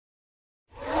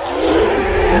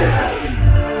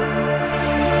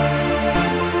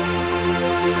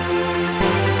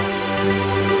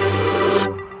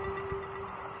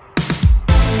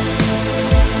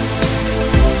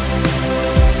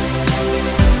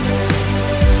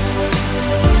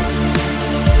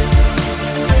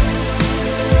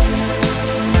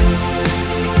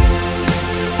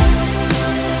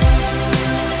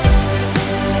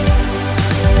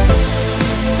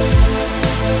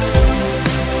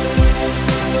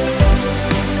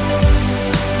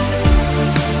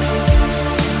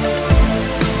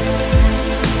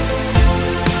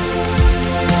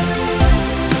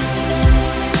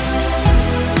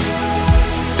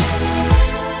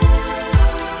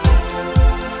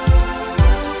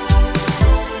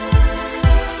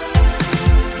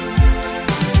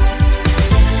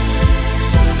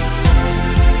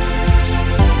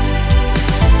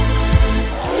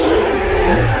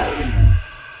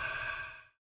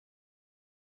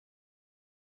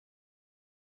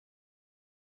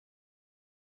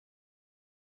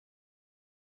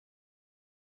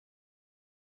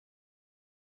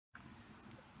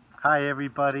Hi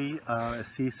everybody,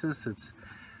 CCIS. It's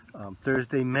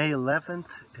Thursday, May 11th.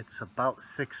 It's about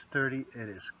 6:30. It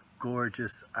is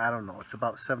gorgeous. I don't know, it's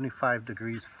about 75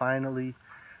 degrees finally.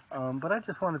 But I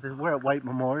just wanted to, we're at White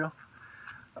Memorial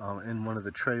in one of the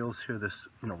trails here.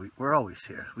 We're always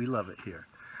here. We love it here.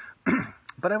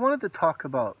 But I wanted to talk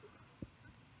about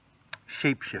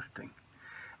shape-shifting.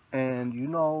 And you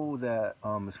know that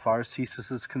as far as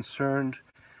CCIS is concerned,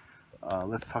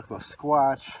 let's talk about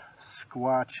squatch.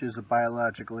 Squatch is a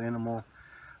biological animal,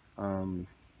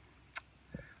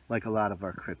 like a lot of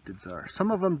our cryptids are.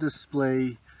 Some of them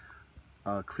display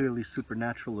clearly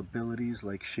supernatural abilities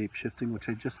like shape-shifting, which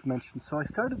I just mentioned. So I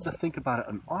started to think about it.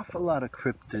 An awful lot of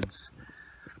cryptids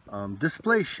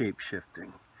display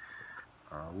shape-shifting.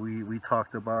 We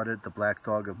talked about it, the black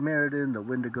dog of Meriden, the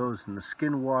Wendigos, and the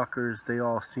skinwalkers. They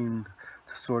all seem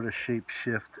to sort of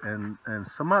shape-shift, and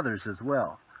some others as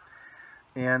well.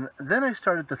 And then I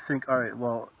started to think, all right,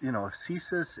 well, you know, if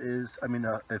CCIS is,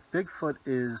 if Bigfoot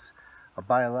is a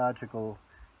biological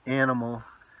animal,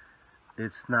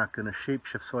 it's not going to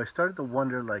shapeshift. So I started to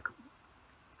wonder, like,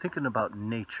 thinking about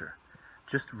nature,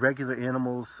 just regular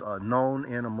animals, known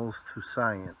animals to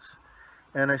science.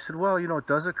 And I said, well, you know, it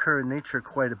does occur in nature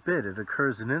quite a bit. It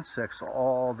occurs in insects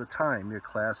all the time. Your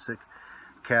classic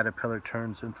caterpillar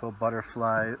turns into a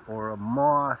butterfly or a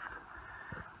moth,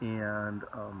 and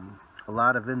a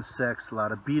lot of insects, a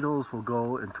lot of beetles will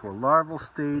go into a larval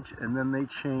stage and then they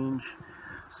change.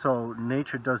 So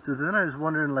nature does do that. Then I was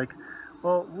wondering, like,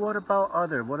 well, what about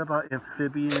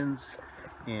amphibians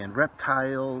and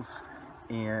reptiles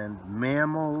and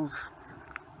mammals,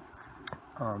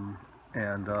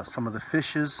 and some of the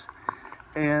fishes?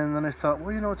 And then I thought,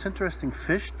 well, you know, it's interesting.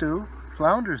 Fish do.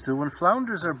 Flounders do. When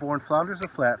flounders are born, flounders are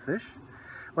flatfish.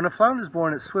 When a flounder is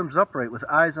born, it swims upright with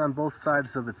eyes on both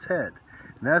sides of its head.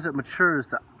 And as it matures,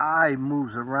 the eye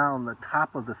moves around the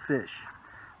top of the fish.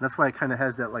 And that's why it kind of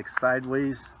has that like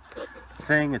sideways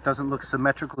thing. It doesn't look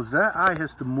symmetrical. That eye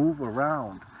has to move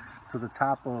around to the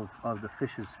top of the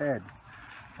fish's head.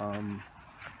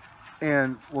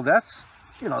 And well, that's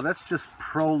just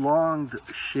prolonged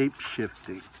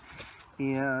shape-shifting.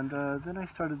 And then I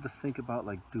started to think about,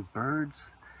 like, do birds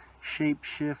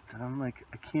shape-shift? And I'm like,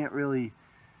 I can't really,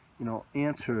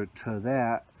 answer to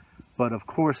that. But of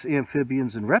course,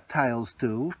 amphibians and reptiles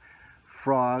do.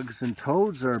 Frogs and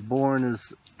toads are born as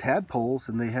tadpoles,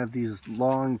 and they have these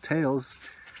long tails,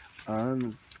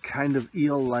 kind of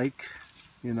eel-like,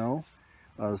 so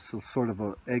sort of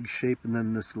an egg shape, and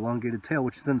then this elongated tail,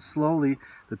 which then slowly,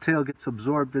 the tail gets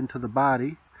absorbed into the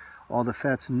body. All the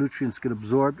fats and nutrients get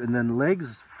absorbed, and then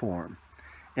legs form.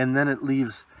 And then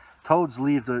toads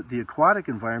leave the aquatic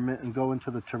environment and go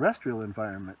into the terrestrial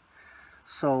environment.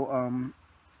 So,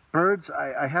 birds,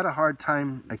 I had a hard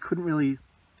time. I couldn't really,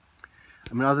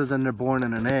 other than they're born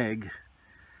in an egg.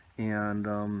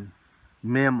 And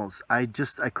mammals, I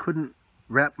couldn't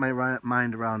wrap my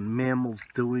mind around mammals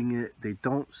doing it. They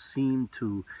don't seem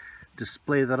to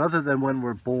display that, other than when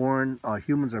we're born.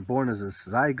 Humans are born as a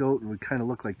zygote, and we kind of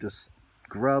look like this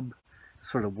grub,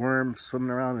 sort of worm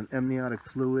swimming around in amniotic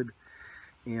fluid.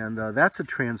 And that's a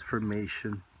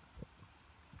transformation.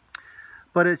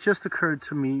 But it just occurred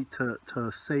to me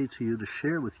to say to you, to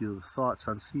share with you the thoughts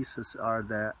on CCIS are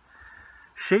that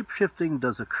shape-shifting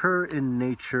does occur in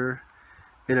nature.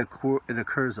 It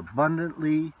occurs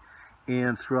abundantly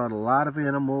and throughout a lot of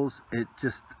animals. It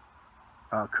just,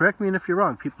 correct me if you're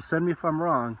wrong, people send me if I'm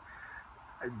wrong,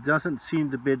 it doesn't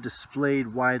seem to be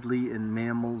displayed widely in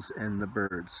mammals and the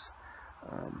birds.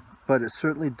 But it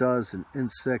certainly does in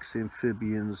insects,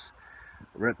 amphibians,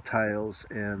 reptiles,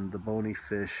 and the bony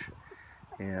fish.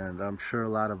 And I'm sure a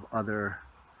lot of other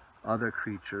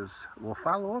creatures will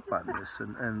follow up on this,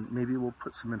 and maybe we'll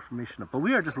put some information up. But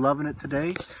we are just loving it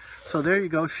today. So there you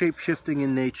go, shape-shifting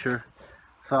in nature.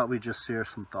 Thought we'd just share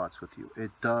some thoughts with you. It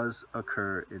does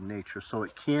occur in nature, so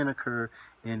it can occur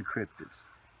in cryptids.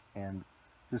 And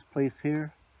this place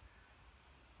here,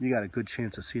 you got a good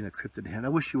chance of seeing a cryptid hand. I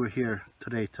wish you were here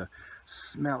today to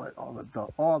smell it.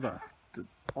 All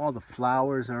the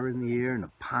flowers are in the air, and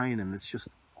the pine, and it's just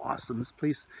awesome. This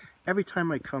place, every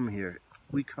time I come here,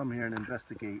 we come here and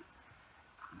investigate,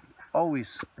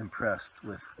 always impressed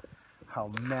with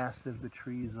how massive the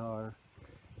trees are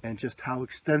and just how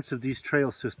extensive these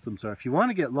trail systems are. If you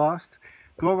want to get lost,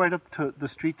 go right up to the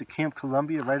street to Camp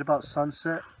Columbia right about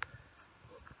sunset,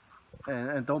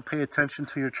 and don't pay attention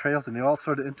to your trails, and they all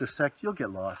sort of intersect. You'll get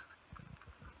lost.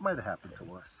 Might have happened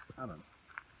to us. I don't know.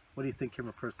 What do you think,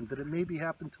 camera person? Did it maybe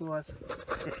happen to us?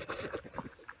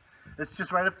 It's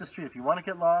just right up the street. If you want to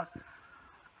get lost,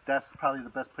 that's probably the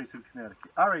best place in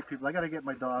Connecticut. All right, people, I got to get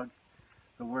my dog,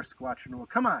 the worst squatcher in the world.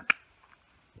 Come on.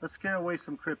 Let's scare away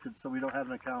some cryptids so we don't have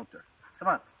an encounter. Come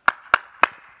on.